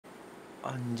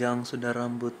Panjang sudah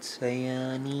rambut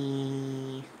saya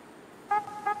nih.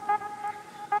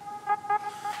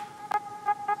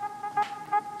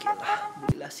 Oke lah,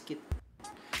 belilah sedikit.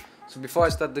 So before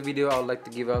I start the video, I would like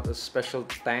to give out a special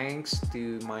thanks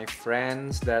to my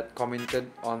friends that commented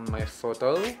on my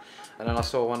photo, and I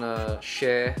also want to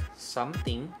share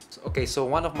something. Okay, so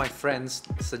one of my friends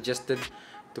suggested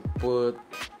to put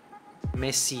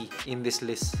Messi in this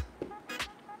list.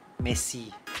 Messi,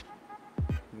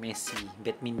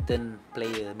 badminton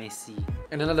player Messi.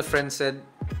 And another friend said,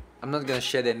 I'm not gonna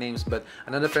share their names, but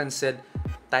another friend said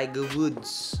Tiger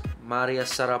Woods, Maria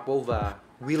Sharapova,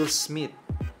 Will Smith,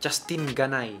 Justin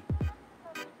Ganai.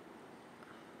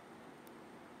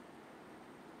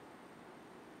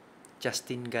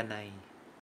 Justin Ganai.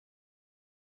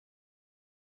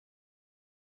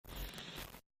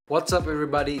 What's up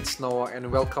everybody, it's Noah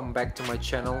and welcome back to my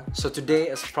channel. So today,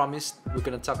 as promised, we're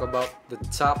gonna talk about the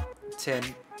top 10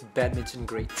 badminton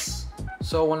greats.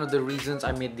 So one of the reasons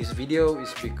I made this video is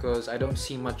because I don't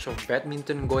see much of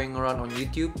badminton going around on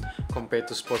YouTube compared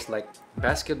to sports like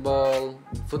basketball,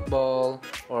 football,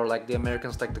 or like the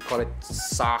Americans like to call it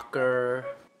soccer.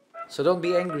 So don't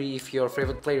be angry if your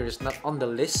favorite player is not on the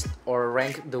list or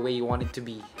ranked the way you want it to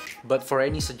be. But for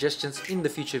any suggestions in the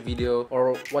future video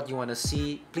or what you want to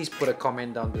see, please put a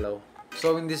comment down below.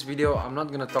 So in this video, I'm not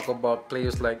gonna talk about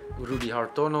players like Rudy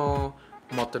Hartono,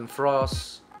 Morten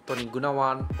Frost, Tony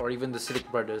Gunawan, or even the Silik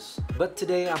brothers. But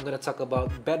today I'm gonna talk about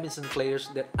badminton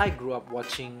players that I grew up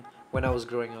watching when I was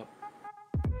growing up.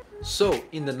 So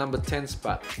in the number 10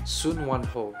 spot, Sun Won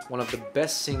Ho, one of the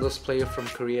best singles player from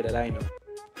Korea that I know.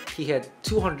 He had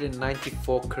 294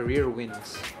 career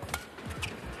wins.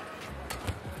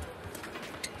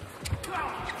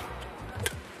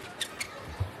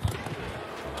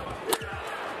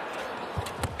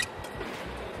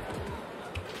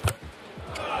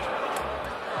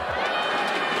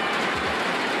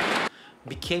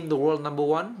 Became the world number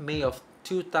 1 May of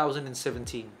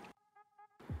 2017.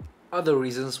 Other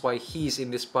reasons why he's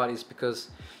in this spot is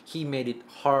because he made it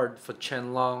hard for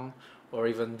Chen Long or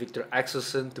even Viktor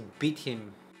Axelsen to beat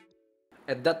him.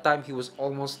 At that time, he was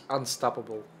almost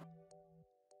unstoppable.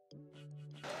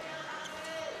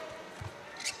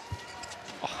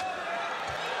 Oh.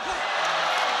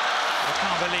 I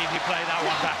can't believe he played that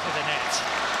one back to the net.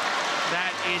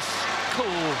 That is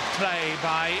cool play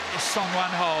by Sun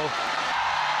Won Ho.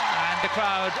 And the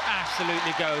crowd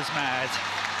absolutely goes mad.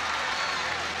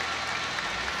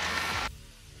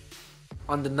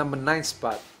 On the number 9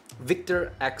 spot,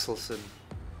 Viktor Axelsen.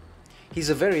 He's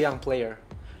a very young player,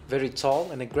 very tall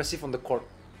and aggressive on the court.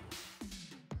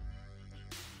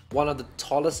 One of the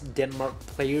tallest Denmark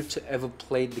players to ever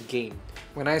play the game.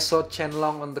 When I saw Chen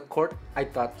Long on the court, I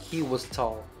thought he was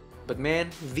tall. But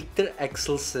man, Viktor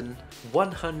Axelsen,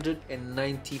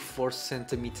 194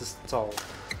 centimeters tall.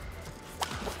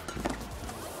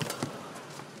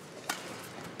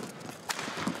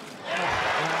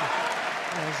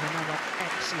 There's another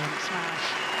excellent smash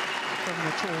from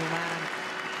the tall man,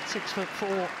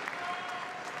 6'4".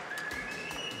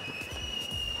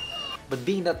 But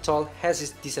being that tall has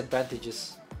its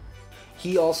disadvantages.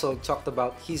 He also talked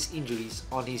about his injuries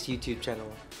on his YouTube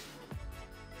channel.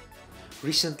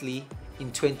 Recently,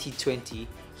 in 2020,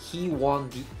 he won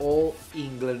the All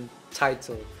England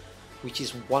title, which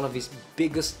is one of his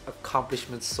biggest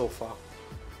accomplishments so far.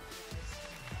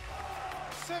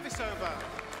 Service over.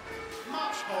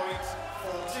 Match point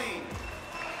 14.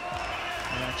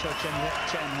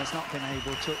 Chen has not been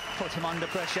able to put him under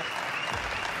pressure.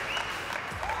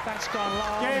 That's gone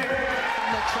long, and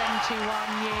the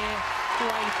 21-year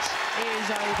wait is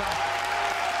over.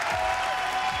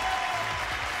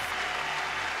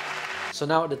 So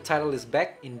now the title is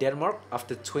back in Denmark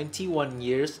after 21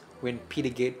 years when Peter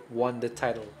Gate won the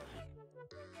title.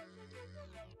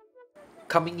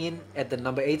 Coming in at the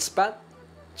number 8 spot,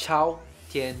 Chao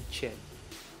Tian-chen.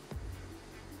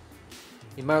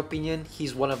 In my opinion,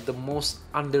 he's one of the most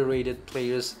underrated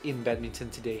players in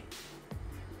badminton today.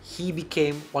 He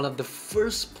became one of the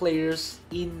first players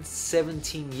in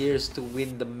 17 years to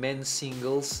win the men's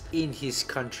singles in his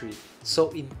country. So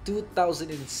in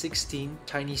 2016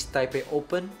 Chinese Taipei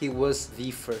Open, he was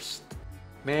the first.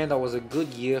 Man, that was a good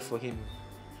year for him.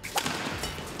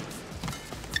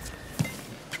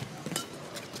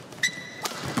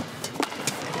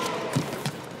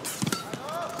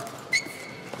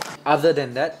 Other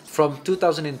than that, from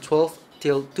 2012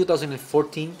 till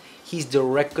 2014, he's the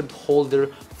record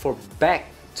holder for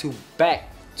back-to-back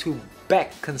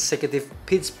consecutive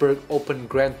Pittsburgh Open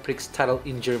Grand Prix title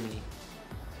in Germany.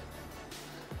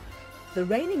 The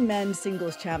reigning men's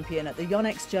singles champion at the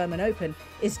Yonex German Open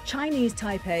is Chinese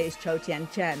Taipei's Chou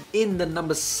Tianchen. In the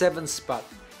number 7 spot,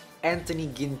 Anthony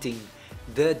Ginting,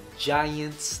 the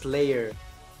Giant Slayer.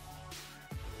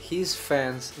 His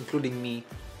fans, including me,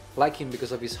 like him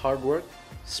because of his hard work,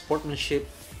 sportsmanship,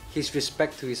 his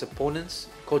respect to his opponents,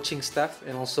 coaching staff,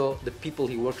 and also the people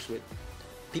he works with.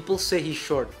 People say he's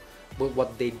short, but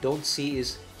what they don't see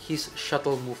is his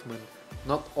shuttle movement.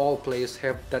 Not all players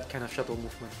have that kind of shuttle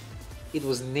movement. It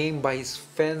was named by his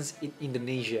fans in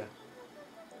Indonesia.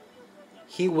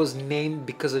 He was named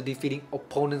because of defeating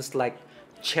opponents like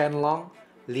Chen Long,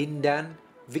 Lin Dan,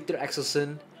 Viktor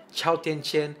Axelsen, Chou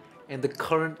Tianchen, and the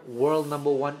current world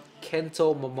number 1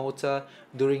 Kento Momota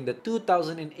during the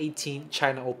 2018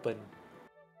 China Open.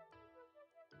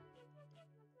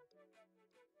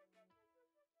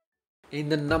 In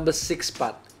the number 6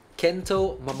 spot,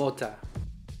 Kento Momota.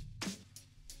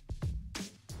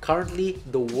 Currently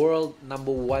the world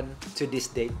number 1 to this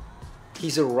date.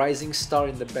 He's a rising star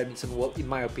in the badminton world in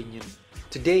my opinion.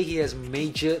 Today he has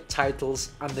major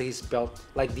titles under his belt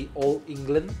like the All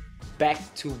England,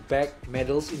 back-to-back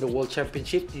medals in the World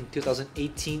Championship in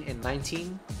 2018 and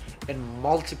 19, and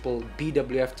multiple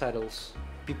BWF titles.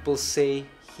 People say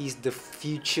he's the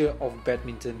future of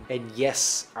badminton, and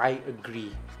yes, I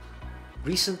agree.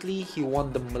 Recently he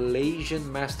won the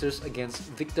Malaysian Masters against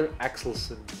Viktor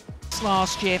Axelsen.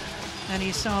 Last year, and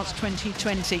he starts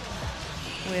 2020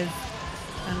 with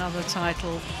another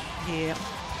title here.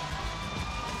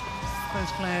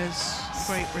 Both players,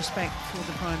 great respect for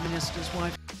the Prime Minister's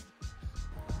wife.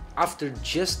 After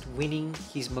just winning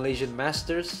his Malaysian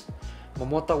Masters,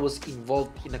 Momota was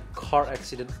involved in a car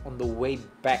accident on the way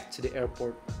back to the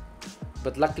airport.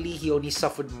 But luckily he only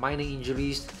suffered minor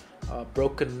injuries, a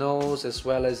broken nose as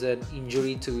well as an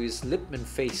injury to his lip and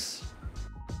face.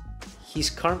 He's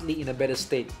currently in a better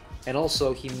state, and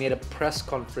also he made a press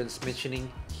conference mentioning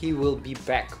he will be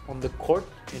back on the court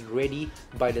and ready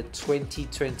by the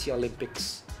 2020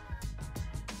 Olympics.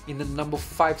 In the number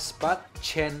 5 spot,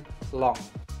 Chen Long.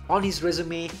 On his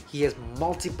resume, he has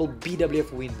multiple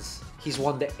BWF wins. He's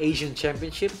won the Asian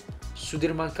Championship,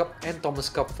 Sudirman Cup and Thomas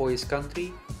Cup for his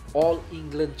country, All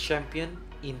England champion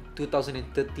in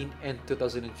 2013 and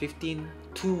 2015,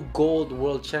 2 Gold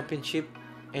World Championship,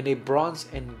 and a bronze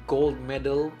and gold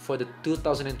medal for the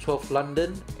 2012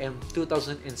 London and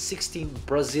 2016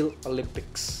 Brazil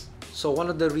Olympics. So one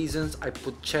of the reasons I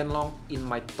put Chen Long in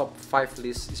my top 5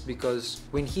 list is because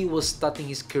when he was starting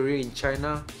his career in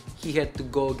China, he had to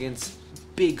go against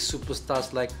big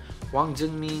superstars like Wang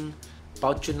Zhengming,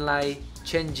 Bao Chunlai,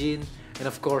 Chen Jin, and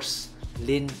of course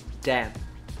Lin Dan.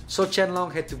 So Chen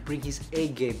Long had to bring his A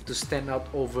game to stand out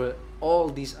over all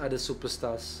these other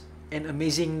superstars. And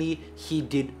amazingly, he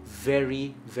did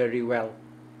very, very well.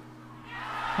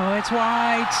 Oh, it's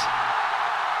wide.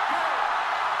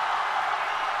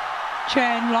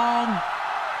 Chen Long.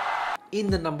 In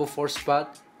the number 4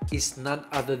 spot is none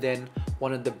other than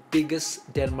one of the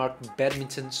biggest Denmark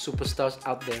badminton superstars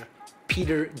out there,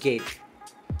 Peter Gade.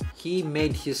 He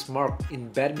made his mark in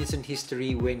badminton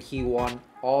history when he won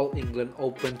All England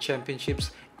Open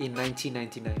Championships in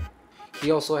 1999. He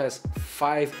also has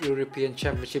 5 European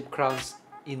Championship crowns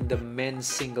in the men's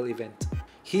single event.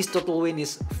 His total win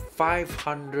is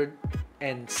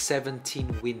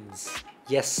 517 wins.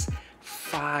 Yes,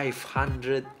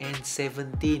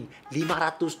 517.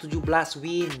 517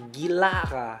 win. Gila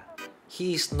ka?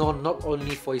 He is known not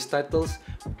only for his titles,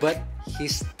 but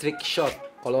his trick shot.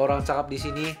 Kalau orang cakap di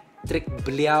sini, trick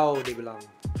beliau dia bilang.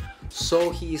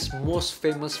 So he is most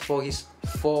famous for his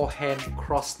forehand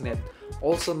cross net,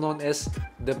 also known as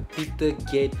the Peter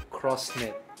Gade cross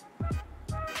net.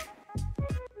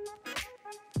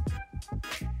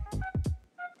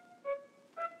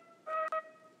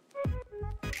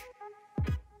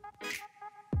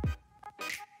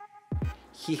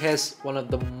 He has one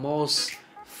of the most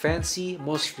fancy,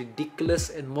 most ridiculous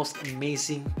and most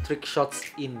amazing trick shots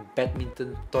in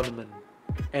badminton tournament.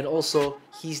 And also,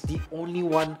 he's the only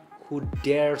one who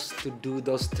dares to do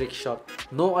those trick shots.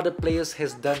 No other players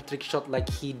has done trick shot like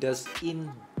he does in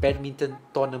badminton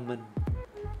tournament.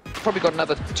 Probably got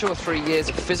another 2 or 3 years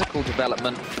of physical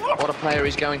development. What a player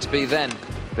he's going to be then.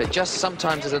 But just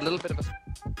sometimes there's a little bit of a...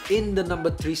 In the number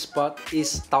 3 spot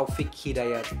is Taufik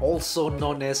Hidayat, also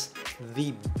known as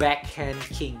the backhand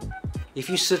king. If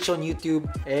you search on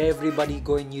YouTube, everybody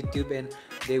go in YouTube and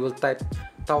they will type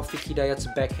Taufik Hidayat's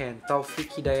backhand, Taufik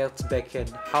Hidayat's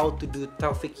backhand, how to do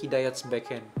Taufik Hidayat's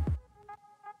backhand.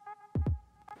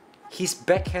 His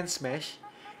backhand smash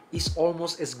is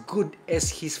almost as good as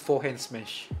his forehand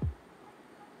smash.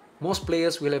 Most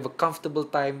players will have a comfortable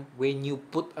time when you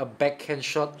put a backhand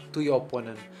shot to your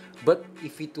opponent. But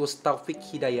if it was Taufik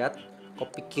Hidayat, kau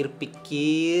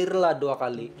pikir-pikirlah 2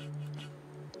 kali.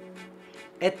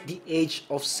 At the age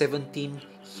of 17,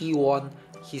 he won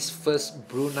his first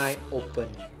Brunei Open.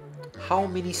 How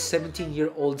many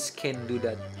 17-year-olds can do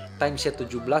that? Time saya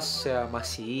 17, saya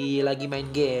masih lagi main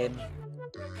game.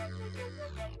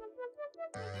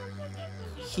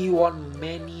 He won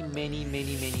many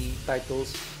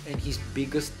titles, and his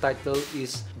biggest title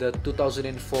is the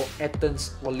 2004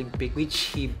 Athens Olympic,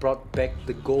 which he brought back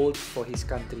the gold for his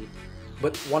country.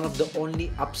 But one of the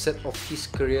only upset of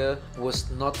his career was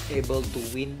not able to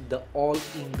win the All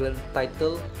England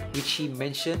title, which he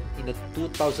mentioned in a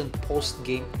 2000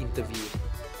 post-game interview.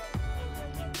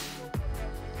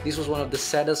 This was one of the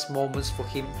saddest moments for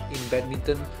him in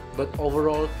badminton, but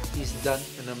overall he's done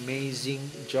an amazing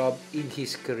job in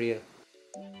his career.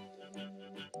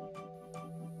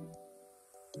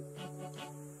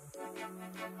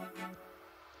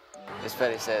 It's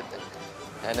very sad.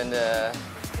 And then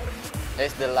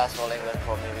it's the last All England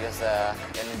for me because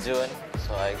in June,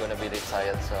 so I'm gonna be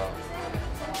retired. So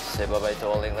say bye bye to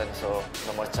All England. So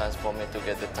no more chance for me to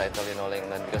get the title in All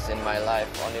England because in my life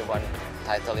only one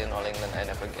title in All England I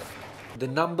never get. The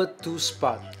number 2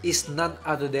 spot is none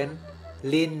other than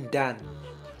Lin Dan,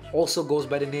 also goes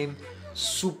by the name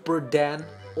Super Dan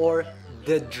or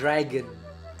the Dragon.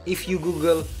 If you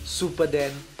Google Super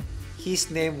Dan, his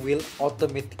name will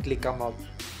automatically come out.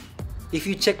 If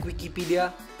you check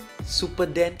Wikipedia, Super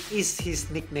Dan is his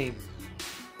nickname.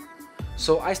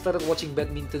 So I started watching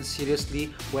badminton seriously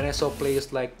when I saw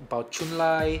players like Bao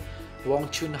Chunlai, Wong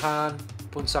Chun Han,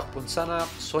 Punsak Punsanak,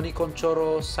 Sonny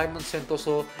Conchoro, Simon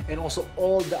Sentoso, and also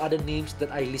all the other names that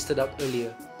I listed out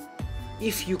earlier.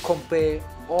 If you compare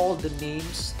all the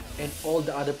names and all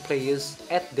the other players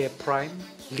at their prime,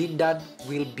 Lin Dan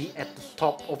will be at the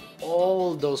top of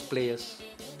all those players.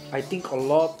 I think a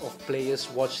lot of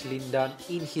players watched Lin Dan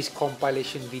in his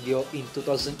compilation video in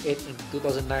 2008 and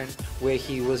 2009 where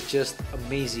he was just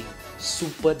amazing.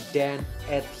 Super Dan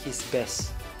at his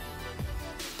best.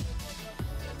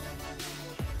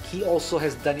 He also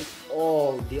has done it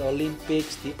all, the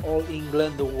Olympics, the All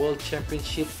England, the World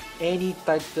Championship, any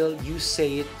title you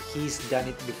say it, he's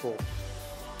done it before.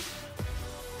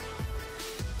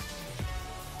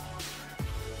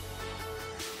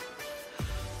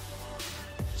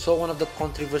 So one of the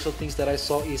controversial things that I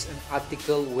saw is an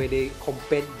article where they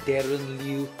compared Darren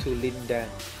Liu to Lin Dan.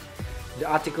 The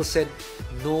article said,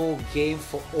 "No game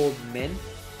for old men."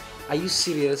 Are you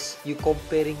serious? You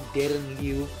comparing Darren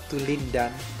Liu to Lin Dan?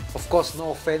 Of course,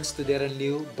 no offense to Darren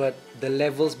Liu, but the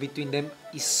levels between them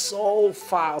is so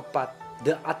far apart.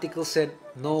 The article said,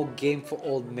 "No game for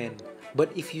old men."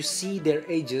 But if you see their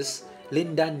ages,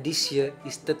 Lin Dan this year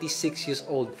is 36 years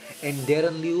old and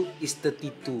Darren Liu is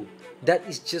 32. That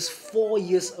is just 4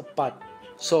 years apart.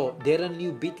 So Darren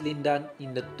Liu beat Lin Dan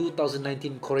in the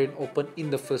 2019 Korean Open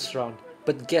in the first round.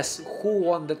 But guess who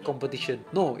won that competition?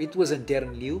 No, it wasn't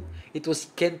Darren Liu. It was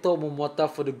Kento Momota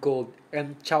for the gold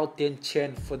and Chao Tian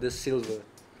Chen for the silver.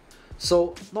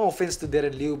 So no offense to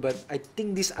Darren Liu, but I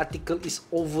think this article is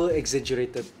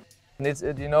over-exaggerated. It's,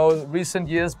 you know, recent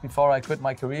years before I quit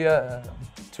my career,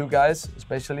 2 guys,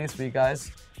 especially 3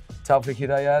 guys, Taufik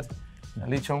Hidayat,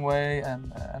 Lee Chongwei,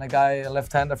 and a guy, a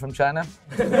left-hander from China.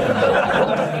 I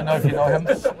don't know if you know him.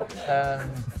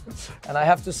 And I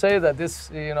have to say that this,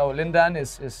 you know, Lin Dan I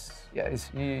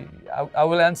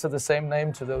will answer the same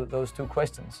name to those 2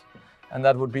 questions, and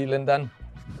that would be Lin Dan.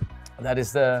 That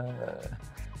is the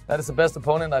best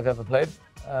opponent I've ever played.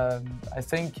 I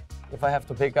think if I have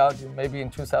to pick out, maybe in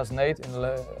 2008 in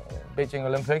the Beijing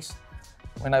Olympics,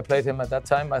 when I played him at that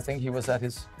time, I think he was at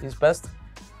his best.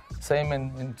 Same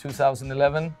in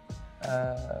 2011,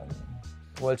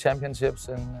 World Championships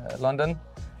in London.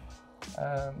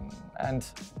 And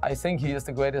I think he is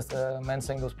the greatest men's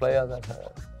singles player that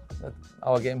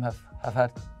our game have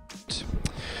had.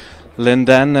 Lin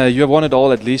Dan, you have won it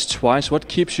all at least twice. What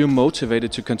keeps you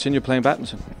motivated to continue playing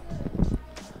badminton?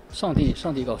 上帝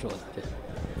告诉我的，对。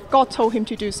 God told him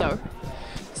to do so.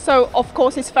 So of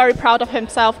course he's very proud of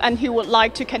himself and he would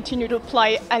like to continue to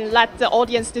play and let the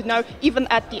audience to know even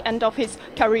at the end of his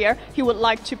career he would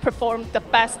like to perform the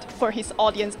best for his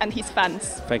audience and his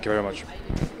fans. Thank you very much.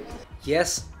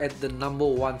 Yes, at the number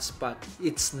 1 spot,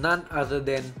 it's none other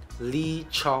than Lee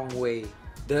Chongwei,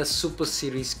 the Super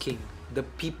Series King, the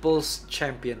People's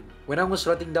Champion. When I was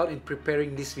writing down and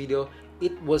preparing this video,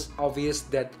 it was obvious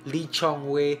that Lee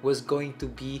Chongwei was going to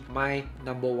be my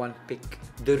number 1 pick.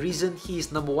 The reason he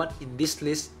is number 1 in this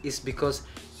list is because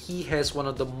he has one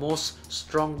of the most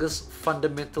strongest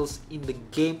fundamentals in the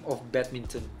game of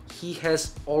badminton. he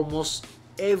has almost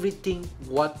everything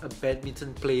what a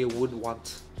badminton player would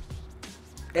want.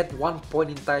 At one point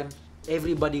in time,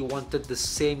 everybody wanted the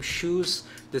same shoes,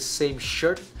 the same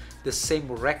shirt, the same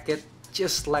racket,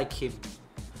 just like him.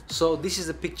 So this is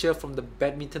a picture from the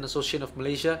Badminton Association of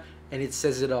Malaysia, and it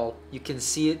says it all. You can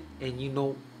see it and you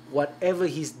know whatever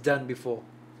he's done before.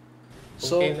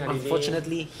 So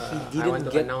unfortunately, he didn't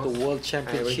get the World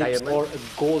Championships or a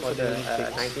gold for the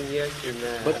Olympics. 19 years in,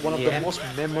 but one of the most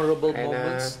memorable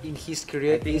moments in his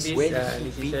career is when he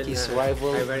beat his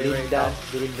rival Lin Dan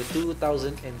during the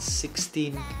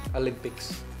 2016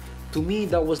 Olympics. To me,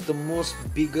 that was the most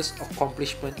biggest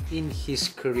accomplishment in his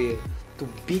career, to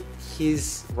beat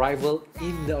his rival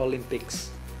in the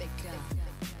Olympics.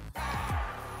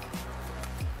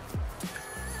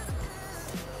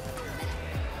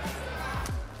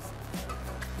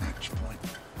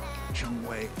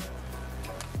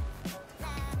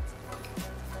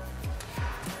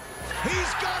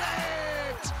 He's got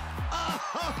it!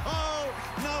 Oh,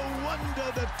 no wonder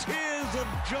the tears of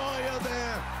joy are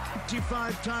there.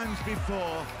 25 times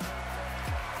before,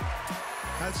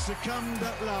 has succumbed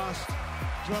at last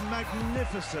to a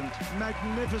magnificent,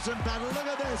 magnificent battle. Look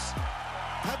at this.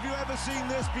 Have you ever seen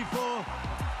this before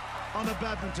on a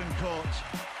badminton court?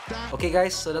 Okay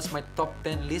guys, so that's my top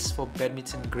 10 list for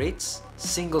Badminton Greats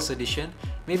Singles Edition.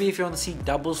 Maybe if you want to see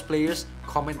doubles players,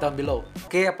 comment down below.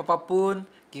 Okay, apapun,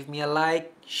 give me a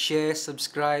like, share,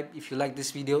 subscribe if you like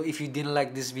this video. If you didn't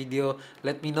like this video,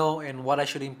 let me know and what I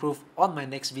should improve on my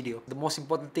next video. The most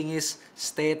important thing is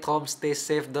stay at home, stay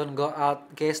safe, don't go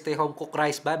out. Okay, stay home, cook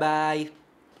rice. Bye bye.